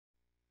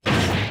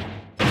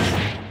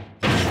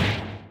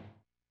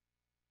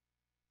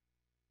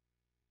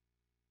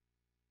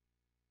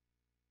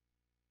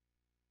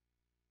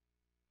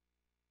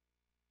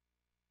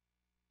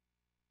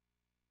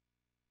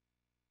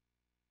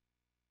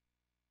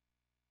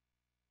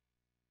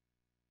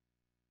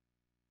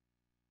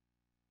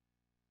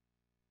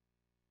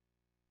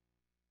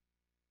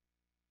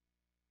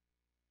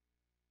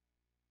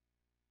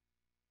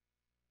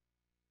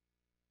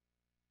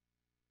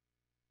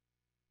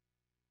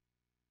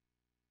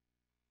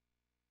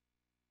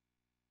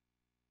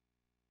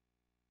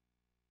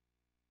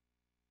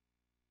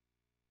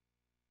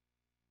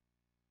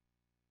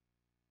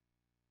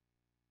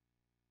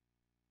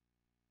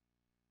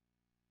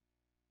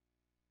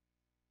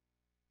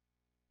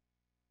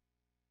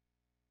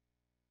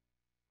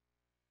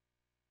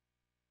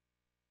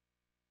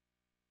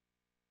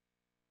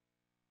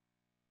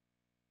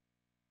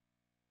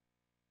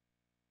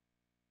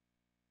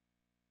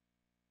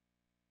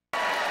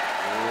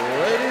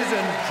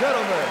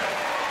gentlemen,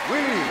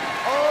 we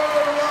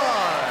are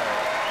live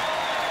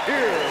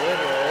here in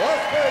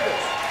Las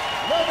Vegas,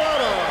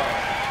 Nevada.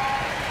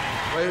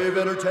 Brave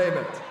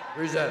Entertainment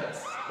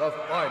presents the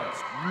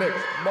finest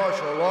mixed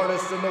martial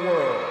artists in the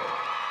world,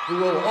 who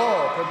will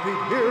all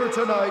compete here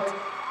tonight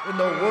in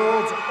the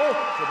world's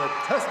ultimate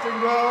testing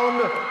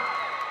ground,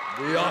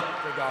 the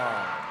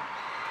Octagon.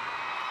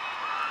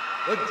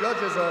 The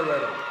judges are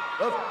ready,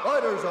 the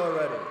fighters are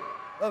ready,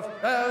 the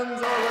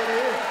fans are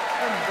ready,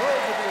 and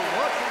those of you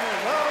watching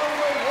around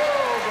the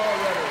world are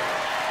ready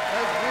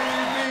as we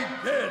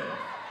begin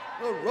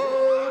the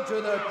road to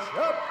the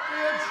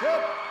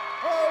championship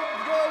of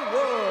the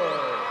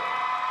world.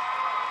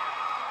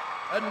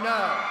 And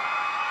now,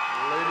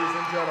 ladies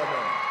and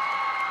gentlemen,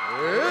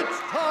 it's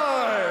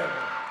time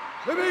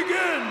to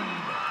begin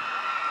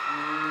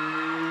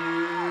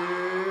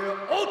the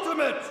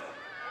Ultimate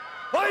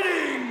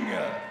Fighting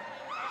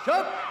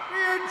Championship!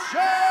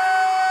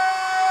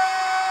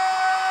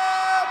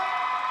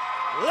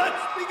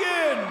 Let's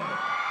begin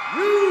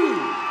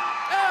UFC!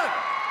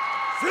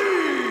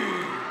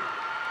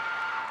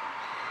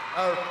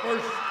 Our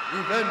first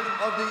event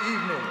of the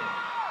evening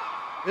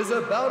is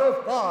a bout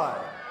of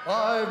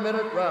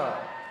five-minute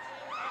rounds.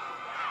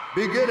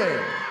 Beginning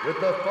with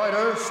the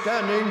fighter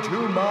standing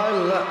to my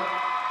left.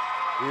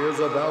 He is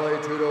a Vale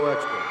Tudo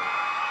expert,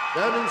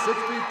 standing 6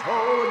 feet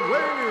tall and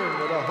weighing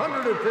in at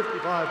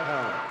 155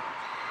 pounds.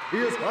 He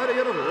is fighting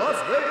out of Las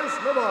Vegas,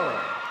 Nevada.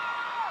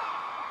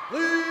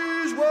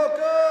 Please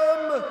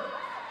welcome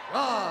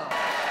John.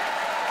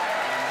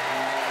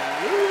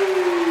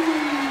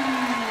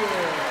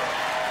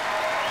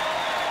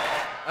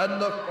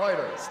 And the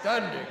fighter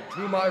standing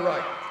to my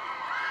right.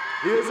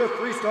 He is a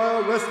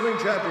freestyle wrestling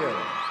champion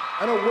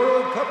and a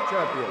World Cup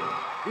champion.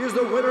 He is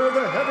the winner of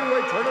the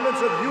heavyweight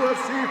tournaments of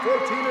UFC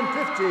 14 and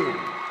 15.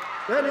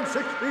 Standing 6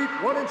 feet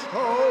 1 inch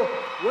tall,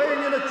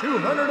 weighing in at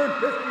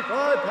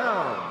 255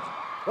 pounds.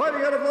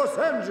 Fighting out of Los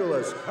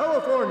Angeles,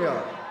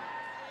 California.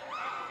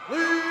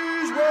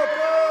 Please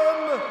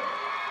welcome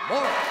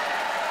Mark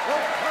the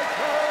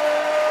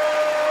Titan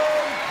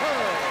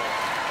Kerr.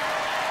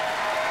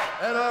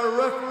 And our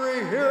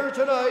referee here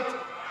tonight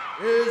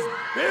is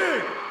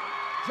Big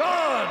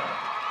John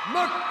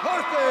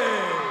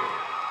McCarthy.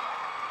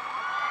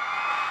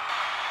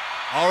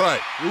 All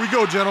right, here we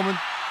go, gentlemen.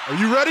 Are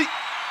you ready?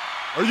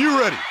 Are you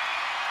ready?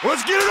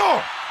 Let's get it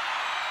on!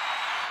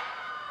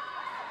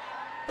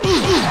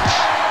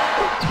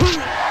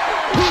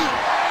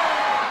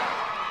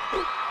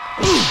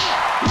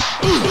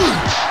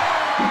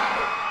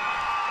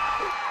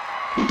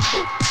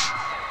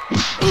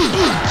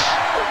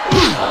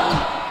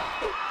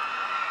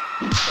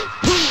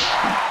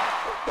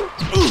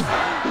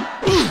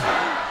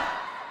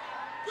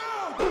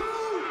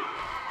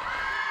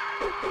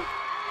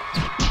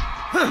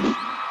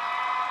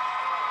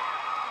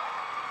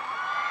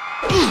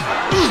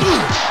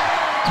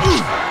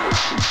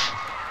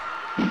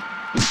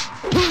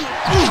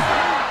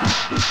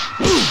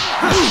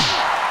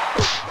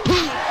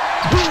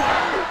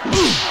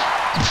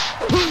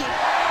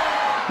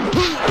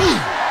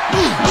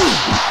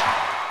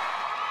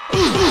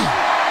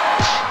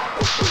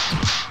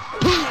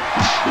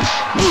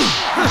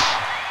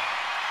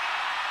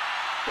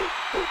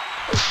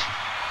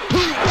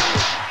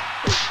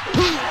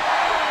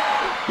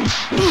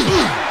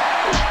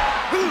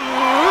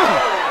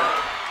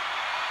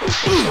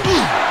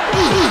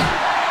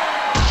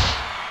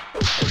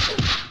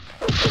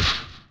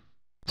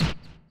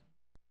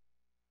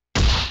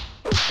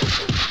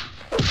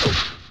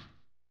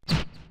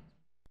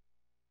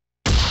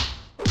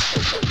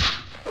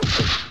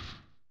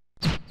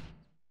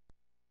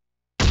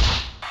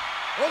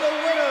 For the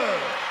winner